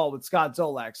threw the ball with Scott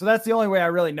Zolak. So that's the only way I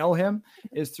really know him,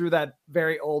 is through that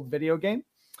very old video game.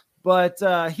 But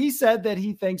he said that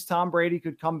he thinks Tom Brady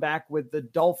could come back with the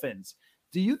Dolphins.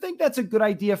 Do you think that's a good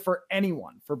idea for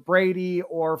anyone, for Brady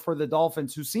or for the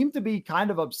Dolphins, who seem to be kind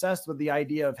of obsessed with the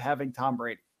idea of having Tom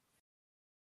Brady?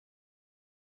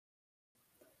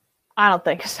 I don't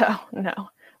think so. No.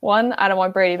 One, I don't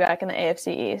want Brady back in the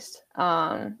AFC East.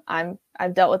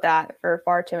 I've dealt with that for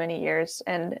far too many years,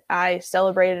 and I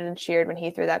celebrated and cheered when he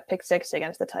threw that pick six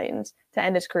against the Titans to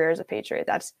end his career as a Patriot.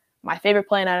 That's my favorite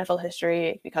play in NFL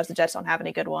history because the Jets don't have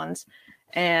any good ones.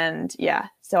 And yeah,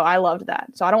 so I loved that.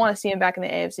 So I don't want to see him back in the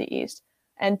AFC East.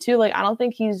 And two, like, I don't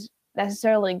think he's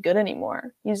necessarily good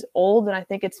anymore. He's old, and I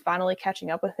think it's finally catching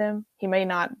up with him. He may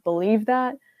not believe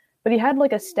that, but he had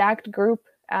like a stacked group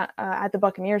at the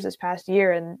Buccaneers this past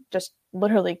year and just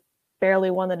literally barely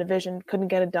won the division, couldn't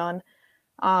get it done.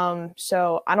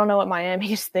 So I don't know what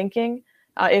Miami's thinking,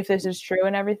 if this is true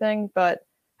and everything, but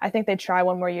I think they try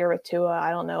one more year with Tua. I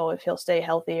don't know if he'll stay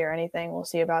healthy or anything. We'll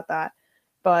see about that.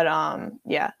 But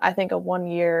yeah, I think a 1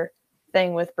 year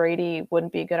thing with Brady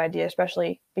wouldn't be a good idea,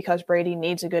 especially because Brady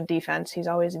needs a good defense. He's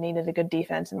always needed a good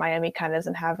defense, and Miami kind of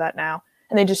doesn't have that now.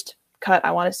 And they just cut,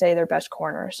 I want to say, their best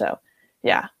corner. So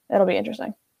yeah, it'll be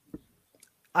interesting.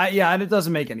 Yeah, and it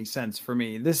doesn't make any sense for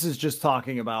me. This is just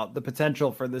talking about the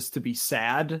potential for this to be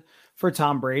sad for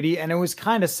Tom Brady, and it was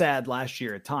kind of sad last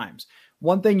year at times.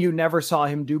 One thing you never saw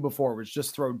him do before was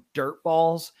just throw dirt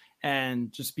balls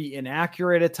and just be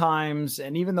inaccurate at times.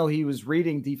 And even though he was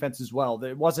reading defense as well, that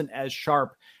it wasn't as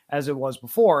sharp as it was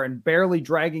before, and barely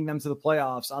dragging them to the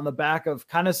playoffs on the back of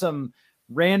kind of some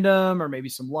random or maybe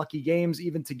some lucky games,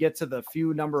 even to get to the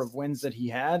few number of wins that he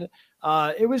had.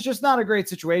 It was just not a great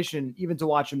situation even to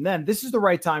watch him then. This is the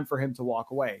right time for him to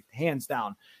walk away, hands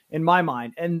down, in my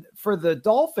mind. And for the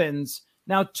Dolphins,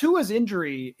 now Tua's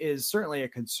injury is certainly a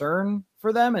concern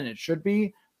for them, and it should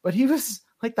be, but he was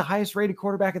like the highest rated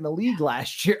quarterback in the league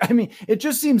last year. I mean, it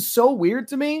just seems so weird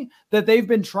to me that they've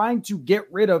been trying to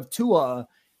get rid of Tua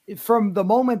from the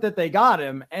moment that they got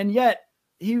him. And yet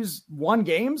he was won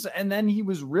games, and then he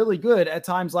was really good at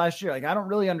times last year. Like, I don't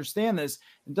really understand this.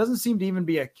 It doesn't seem to even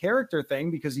be a character thing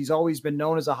because he's always been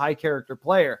known as a high character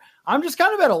player. I'm just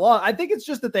kind of at a loss. I think it's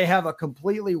just that they have a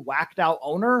completely whacked out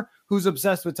owner who's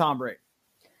obsessed with Tom Brady.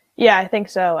 Yeah, I think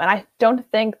so. And I don't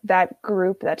think that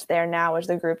group that's there now is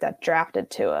the group that drafted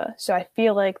Tua. So I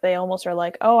feel like they almost are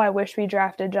like, oh, I wish we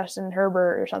drafted Justin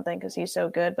Herbert or something because he's so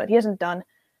good. But he hasn't done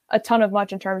a ton of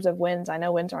much in terms of wins. I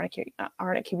know wins aren't a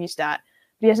QB stat.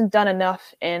 He hasn't done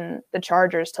enough in the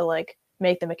Chargers to like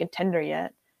make them a contender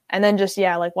yet. And then just,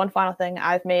 yeah, like one final thing,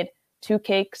 I've made 2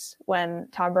 cakes when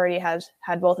Tom Brady has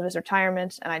had both of his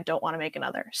retirements, and I don't want to make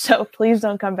another. So please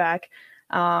don't come back.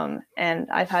 And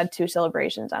I've had 2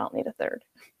 celebrations. I don't need a third.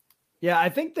 Yeah, I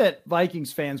think that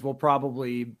Vikings fans will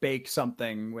probably bake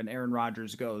something when Aaron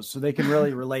Rodgers goes, so they can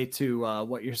really relate to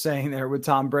what you're saying there with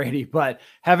Tom Brady. But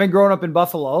having grown up in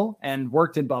Buffalo and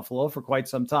worked in Buffalo for quite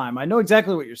some time, I know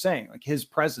exactly what you're saying. Like, his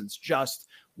presence just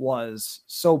was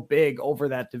so big over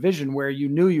that division where you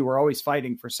knew you were always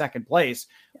fighting for second place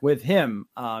with him.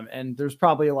 And there's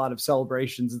probably a lot of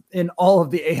celebrations in all of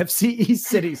the AFC East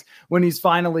cities when he's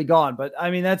finally gone. But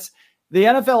I mean, that's the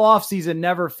NFL offseason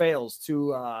never fails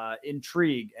to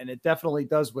intrigue, and it definitely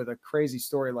does with a crazy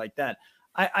story like that.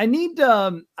 I need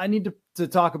to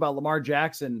talk about Lamar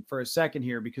Jackson for a second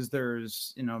here, because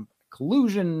there's,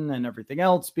 collusion and everything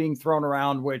else being thrown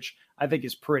around, which I think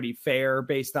is pretty fair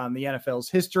based on the NFL's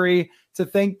history, to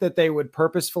think that they would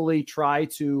purposefully try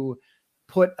to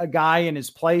put a guy in his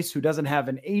place who doesn't have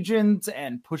an agent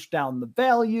and push down the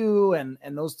value and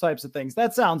those types of things.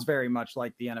 That sounds very much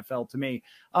like the NFL to me.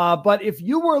 But if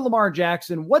you were Lamar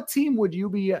Jackson, what team would you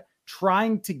be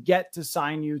trying to get to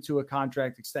sign you to a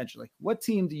contract extension? Like, what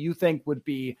team do you think would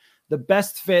be the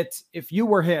best fit if you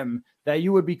were him, that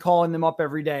you would be calling them up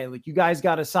every day? Like, you guys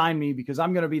got to sign me because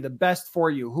I'm going to be the best for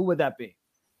you. Who would that be?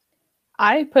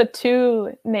 I put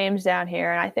two names down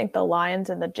here, and I think the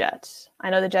Lions and the Jets. I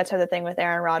know the Jets have the thing with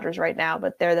Aaron Rodgers right now,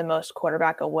 but they're the most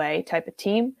quarterback away type of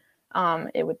team.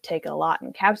 It would take a lot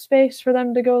in cap space for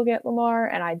them to go get Lamar,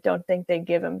 and I don't think they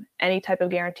give him any type of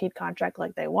guaranteed contract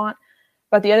like they want.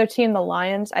 But the other team, the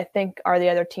Lions, I think are the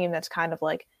other team that's kind of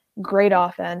like great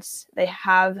offense. They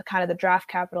have kind of the draft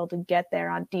capital to get there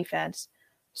on defense.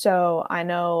 So I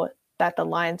know that the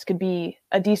Lions could be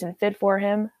a decent fit for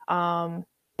him.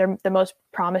 They're the most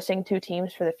promising two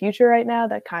teams for the future right now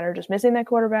that kind of are just missing that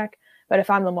quarterback. But if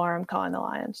I'm Lamar, I'm calling the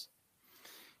Lions.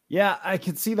 Yeah, I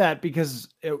can see that because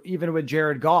even with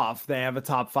Jared Goff, they have a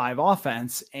top 5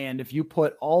 offense. And if you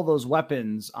put all those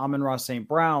weapons, Amon-Ra St.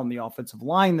 Brown, the offensive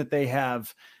line that they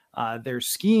have, their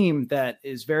scheme that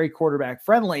is very quarterback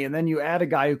friendly, and then you add a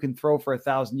guy who can throw for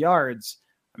 1,000 yards.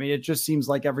 I mean, it just seems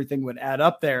like everything would add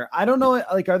up there. I don't know,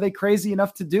 like, are they crazy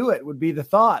enough to do it would be the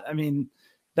thought. I mean,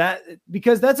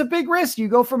 because that's a big risk. You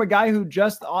go from a guy who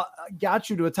just got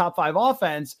you to a top 5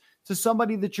 offense to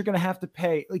somebody that you're going to have to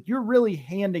pay. Like, you're really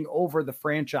handing over the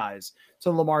franchise to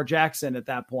Lamar Jackson at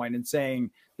that point and saying,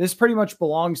 this pretty much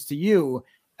belongs to you,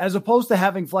 as opposed to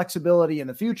having flexibility in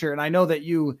the future. And I know that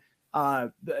you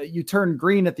turn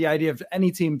green at the idea of any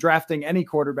team drafting any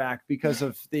quarterback because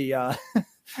of the,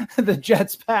 the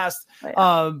Jets past.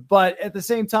 But at the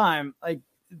same time, like,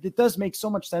 it does make so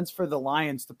much sense for the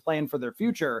Lions to plan for their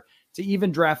future, to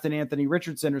even draft an Anthony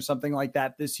Richardson or something like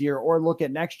that this year, or look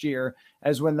at next year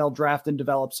as when they'll draft and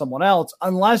develop someone else,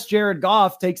 unless Jared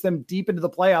Goff takes them deep into the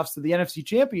playoffs to the NFC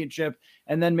Championship,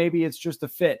 and then maybe it's just a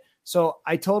fit. So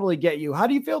I totally get you. How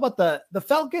do you feel about the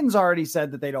Falcons? Already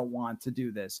said that they don't want to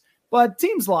do this, but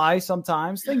teams lie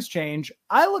sometimes, things change.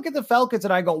 I look at the Falcons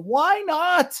and I go, why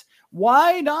not?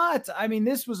 Why not? I mean,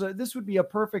 this would be a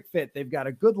perfect fit. They've got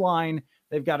a good line.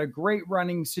 They've got a great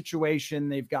running situation.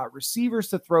 They've got receivers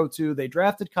to throw to. They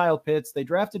drafted Kyle Pitts. They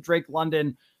drafted Drake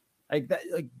London. Like,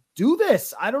 do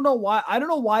this. I don't know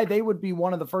why they would be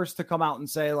one of the first to come out and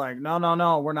say, like,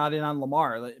 no, we're not in on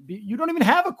Lamar. Like, you don't even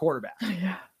have a quarterback.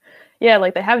 Yeah.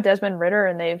 Like, they have Desmond Ridder,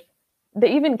 and they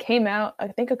even came out, I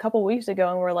think, a couple weeks ago,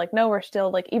 and we're like, no, we're still,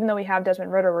 like, even though we have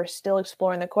Desmond Ridder, we're still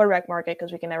exploring the quarterback market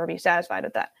because we can never be satisfied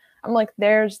with that. I'm like,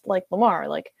 there's, like, Lamar.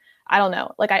 Like, I don't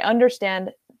know. Like, I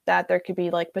understand that there could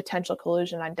be, like, potential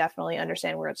collusion. I definitely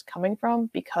understand where it's coming from,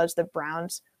 because the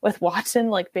Browns with Watson,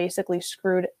 like, basically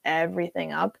screwed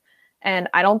everything up. And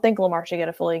I don't think Lamar should get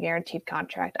a fully guaranteed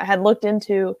contract. I had looked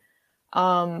into,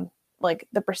 like,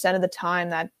 the percent of the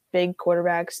time that big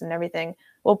quarterbacks and everything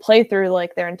will play through,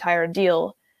 like, their entire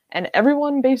deal. And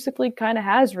everyone basically kind of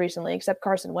has recently, except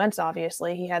Carson Wentz,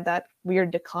 obviously. He had that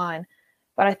weird decline.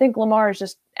 But I think Lamar is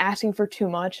just asking for too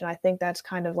much. And I think that's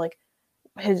kind of like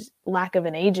his lack of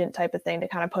an agent type of thing to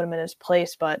kind of put him in his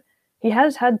place. But he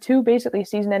has had 2 basically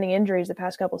season-ending injuries the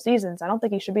past couple seasons. I don't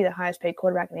think he should be the highest paid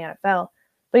quarterback in the NFL,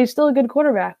 but he's still a good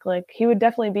quarterback. Like, he would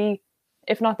definitely be,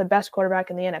 if not the best quarterback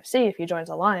in the NFC if he joins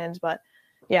the Lions. But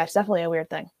yeah, it's definitely a weird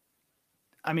thing.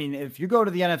 I mean, if you go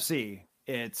to the NFC,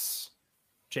 it's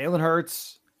Jalen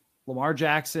Hurts, Lamar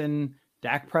Jackson,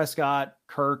 Dak Prescott,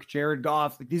 Kirk, Jared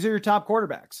Goff. Like, these are your top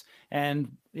quarterbacks.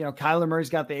 And, you know, Kyler Murray's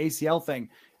got the ACL thing.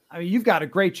 I mean, you've got a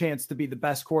great chance to be the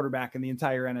best quarterback in the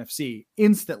entire NFC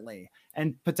instantly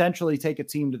and potentially take a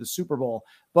team to the Super Bowl.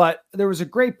 But there was a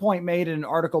great point made in an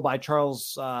article by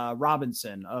Charles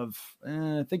Robinson of,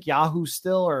 I think Yahoo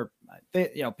still, or,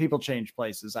 people change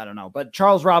places. I don't know. But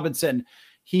Charles Robinson,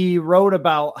 he wrote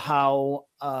about how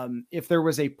if there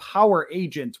was a power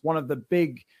agent, one of the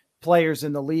big players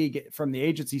in the league from the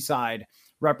agency side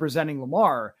representing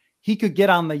Lamar, he could get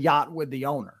on the yacht with the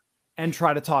owner and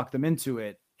try to talk them into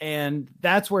it. And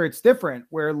that's where it's different,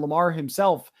 where Lamar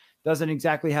himself doesn't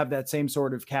exactly have that same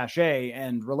sort of cachet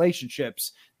and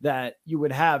relationships that you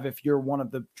would have if you're one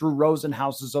of the Drew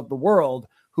Rosenhauses of the world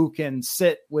who can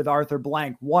sit with Arthur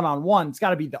Blank one-on-one. It's got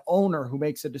to be the owner who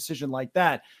makes a decision like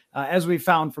that. As we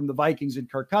found from the Vikings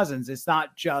and Kirk Cousins, it's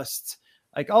not just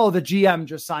like, oh, the GM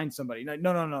just signed somebody.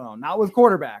 No. Not with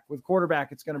quarterback. With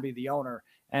quarterback, it's going to be the owner.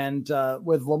 And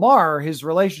with Lamar, his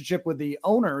relationship with the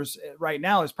owners right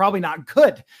now is probably not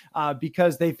good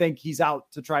because they think he's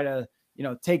out to try to,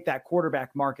 take that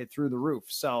quarterback market through the roof.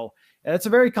 So it's a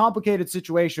very complicated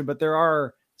situation, but there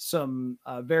are some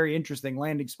very interesting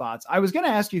landing spots. I was going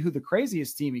to ask you who the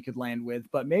craziest team he could land with,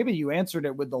 but maybe you answered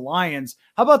it with the Lions.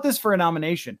 How about this for a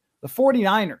nomination? The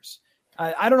 49ers.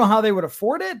 I don't know how they would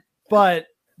afford it, but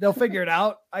they'll figure it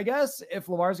out, I guess, if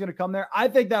Lamar's going to come there. I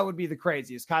think that would be the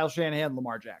craziest. Kyle Shanahan,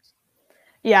 Lamar Jackson.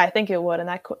 Yeah, I think it would.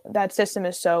 And that system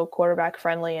is so quarterback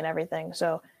friendly and everything.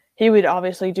 So he would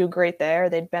obviously do great there.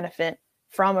 They'd benefit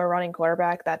from a running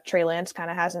quarterback that Trey Lance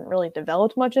kind of hasn't really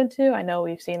developed much into. I know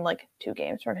we've seen like 2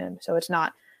 games from him, so it's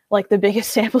not like the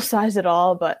biggest sample size at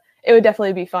all, but it would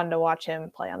definitely be fun to watch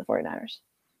him play on the 49ers.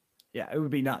 Yeah, it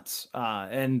would be nuts.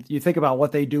 And you think about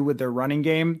what they do with their running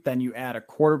game, then you add a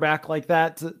quarterback like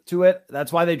that to it.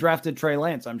 That's why they drafted Trey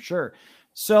Lance, I'm sure.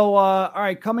 So, all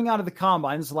right, coming out of the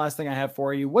combine, this is the last thing I have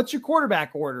for you. What's your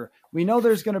quarterback order? We know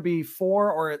there's going to be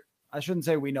 4, or I shouldn't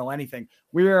say we know anything.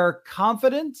 We are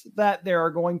confident that there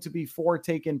are going to be 4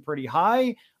 taken pretty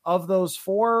high. Of those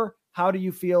 4, how do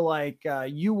you feel like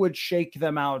you would shake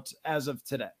them out as of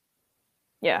today?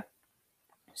 Yeah.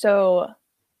 So,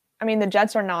 I mean, the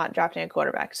Jets are not drafting a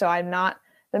quarterback, so I'm not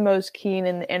the most keen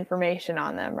in the information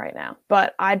on them right now.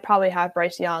 But I'd probably have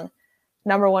Bryce Young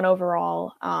number 1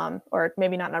 overall, or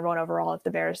maybe not number 1 overall if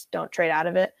the Bears don't trade out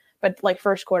of it, but like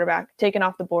first quarterback taken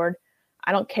off the board.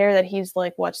 I don't care that he's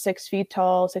like, 6 feet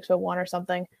tall, 6'1" or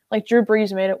something. Like Drew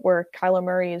Brees made it work. Kyler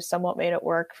Murray has somewhat made it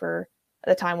work for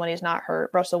the time when he's not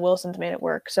hurt. Russell Wilson's made it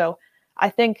work. So I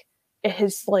think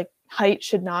his like height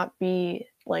should not be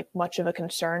like much of a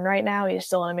concern right now. He's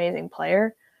still an amazing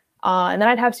player. And then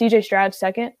I'd have CJ Stroud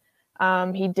second.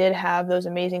 He did have those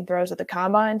amazing throws at the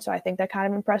combine, so I think that kind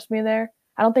of impressed me there.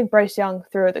 I don't think Bryce Young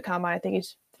threw at the combine. I think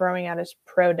he's throwing at his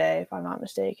pro day, if I'm not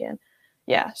mistaken.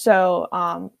 Yeah,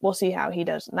 so we'll see how he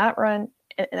does in that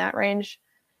range.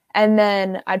 And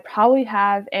then I'd probably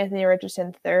have Anthony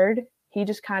Richardson third. He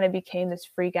just kind of became this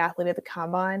freak athlete at the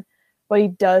combine, but he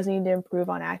does need to improve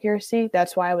on accuracy.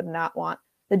 That's why I would not want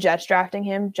the Jets drafting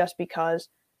him, just because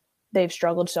they've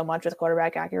struggled so much with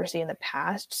quarterback accuracy in the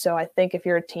past. So I think if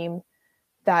you're a team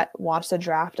that wants to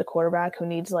draft a quarterback who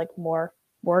needs like more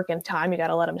work and time, you got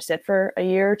to let him sit for a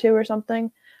year or 2 or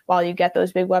something while you get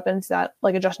those big weapons that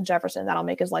like a Justin Jefferson, that'll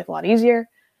make his life a lot easier.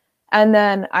 And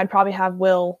then I'd probably have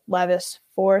Will Levis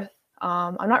fourth.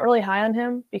 I'm not really high on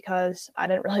him because I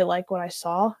didn't really like what I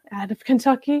saw out of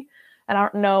Kentucky. And I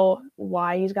don't know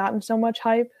why he's gotten so much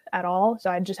hype at all.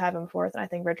 So I'd just have him fourth. And I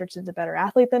think Richardson's a better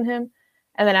athlete than him.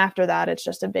 And then after that, it's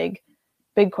just a big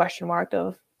question mark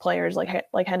of players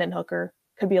like Hendon Hooker.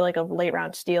 Could be like a late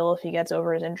round steal if he gets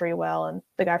over his injury well. And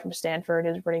the guy from Stanford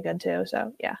is pretty good too.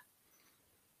 So yeah.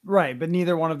 Right. But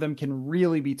neither one of them can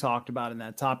really be talked about in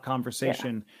that top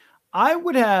conversation. Yeah. I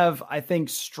would have, I think,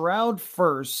 Stroud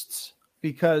first,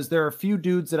 because there are a few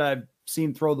dudes that I've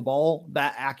seen throw the ball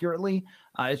that accurately.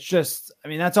 It's just, I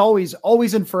mean, that's always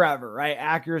and forever, right?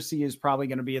 Accuracy is probably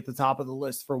going to be at the top of the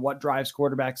list for what drives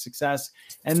quarterback success.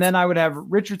 And then I would have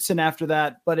Richardson after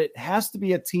that, but it has to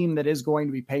be a team that is going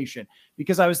to be patient,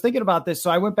 because I was thinking about this. So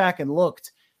I went back and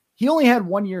looked. He only had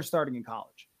 1 year starting in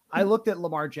college. I looked at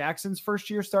Lamar Jackson's first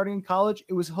year starting in college.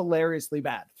 It was hilariously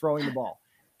bad throwing the ball.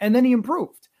 And then he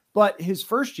improved. But his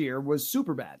first year was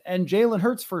super bad. And Jalen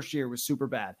Hurts' first year was super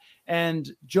bad. And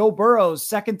Joe Burrow's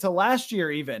second to last year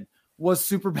even was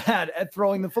super bad at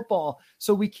throwing the football.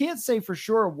 So we can't say for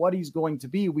sure what he's going to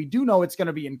be. We do know it's going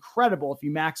to be incredible if he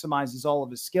maximizes all of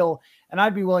his skill. And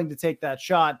I'd be willing to take that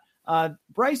shot.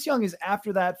 Bryce Young is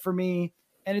after that for me.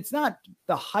 And it's not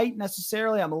the height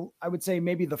necessarily. I would say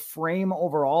maybe the frame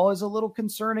overall is a little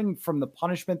concerning from the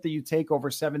punishment that you take over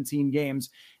 17 games.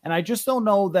 And I just don't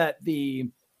know that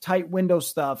the tight window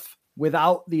stuff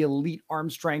without the elite arm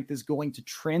strength is going to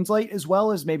translate as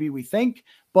well as maybe we think,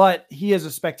 but he is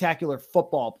a spectacular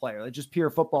football player, like just pure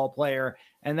football player.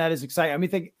 And that is exciting. I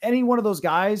mean, think any one of those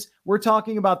guys, we're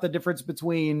talking about the difference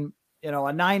between, a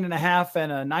 9.5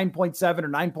 and a 9.7 or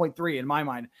 9.3 in my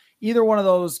mind. Either one of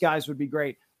those guys would be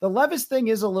great. The Levis thing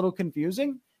is a little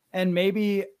confusing, and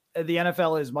maybe the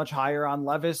NFL is much higher on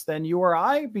Levis than you or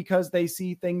I because they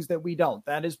see things that we don't.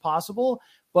 That is possible.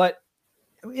 But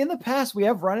in the past, we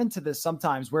have run into this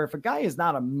sometimes where if a guy is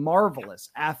not a marvelous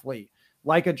athlete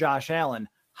like a Josh Allen,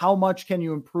 how much can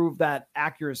you improve that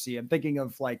accuracy? I'm thinking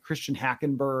of like Christian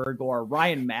Hackenberg or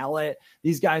Ryan Mallett.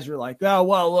 These guys are like, oh,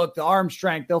 well, look, the arm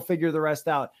strength, they'll figure the rest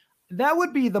out. That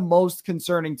would be the most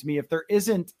concerning to me if there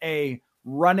isn't a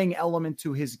running element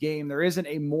to his game. There isn't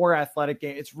a more athletic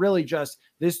game. It's really just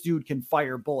this dude can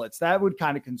fire bullets. That would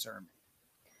kind of concern me.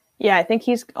 Yeah, I think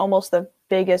he's almost the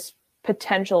biggest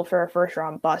potential for a first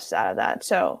round bust out of that.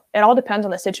 So it all depends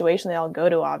on the situation they all go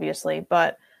to, obviously.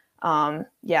 But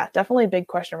yeah, definitely a big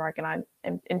question mark. And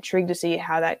I'm intrigued to see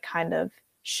how that kind of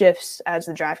shifts as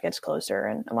the draft gets closer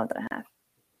in a month and a half.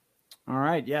 All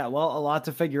right. Yeah. Well, a lot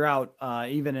to figure out,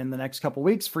 even in the next couple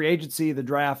weeks, free agency, the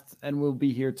draft, and we'll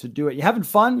be here to do it. You having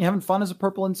fun? You having fun as a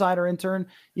Purple Insider intern?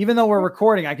 Even though we're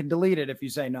recording, I can delete it if you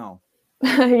say no.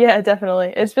 Yeah,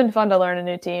 definitely. It's been fun to learn a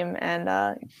new team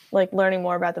and like learning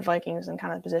more about the Vikings and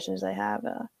kind of positions they have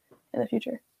in the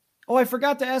future. Oh, I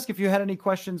forgot to ask if you had any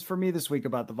questions for me this week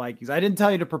about the Vikings. I didn't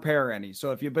tell you to prepare any.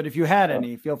 So if you had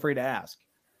any, feel free to ask.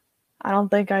 I don't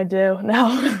think I do.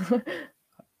 No.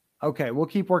 Okay, we'll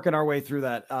keep working our way through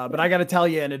that. But I got to tell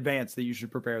you in advance that you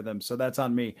should prepare them. So that's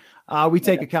on me. We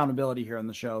take accountability here on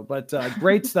the show. But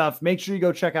great stuff. Make sure you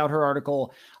go check out her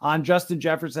article on Justin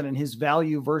Jefferson and his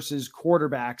value versus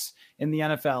quarterbacks in the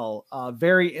NFL.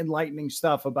 Very enlightening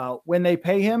stuff about when they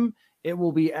pay him, it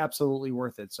will be absolutely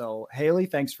worth it. So, Haley,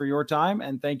 thanks for your time.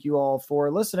 And thank you all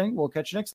for listening. We'll catch you next time.